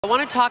I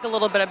want to talk a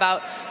little bit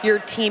about your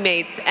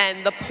teammates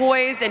and the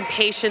poise and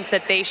patience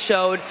that they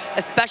showed,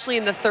 especially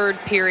in the third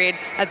period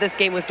as this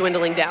game was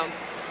dwindling down.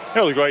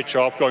 It was a great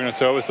job going to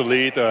service the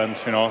lead and,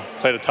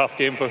 played a tough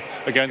game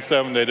against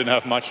them, and they didn't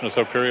have much in the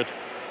third period.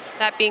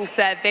 That being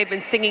said, they've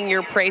been singing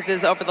your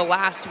praises over the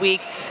last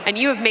week, and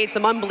you have made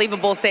some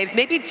unbelievable saves,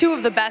 maybe two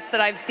of the best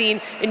that I've seen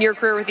in your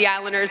career with the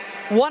Islanders.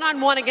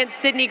 One-on-one against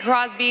Sidney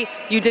Crosby,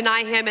 you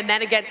deny him, and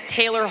then against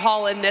Taylor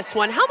Hall in this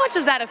one. How much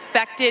has that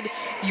affected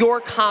your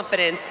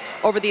confidence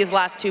over these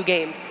last two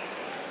games?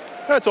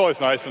 Yeah, it's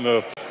always nice when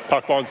the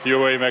puck bounces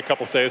your way, you make a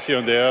couple saves here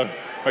and there,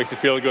 makes you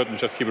feel good and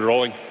just keep it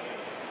rolling.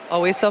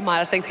 Always so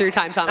modest. Thanks for your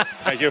time, Tom.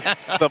 Thank you.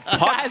 The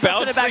puck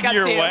bouncing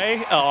your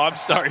way? Oh, I'm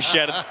sorry,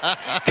 Shannon.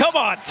 Come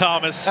on,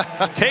 Thomas.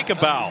 Take a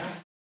bow.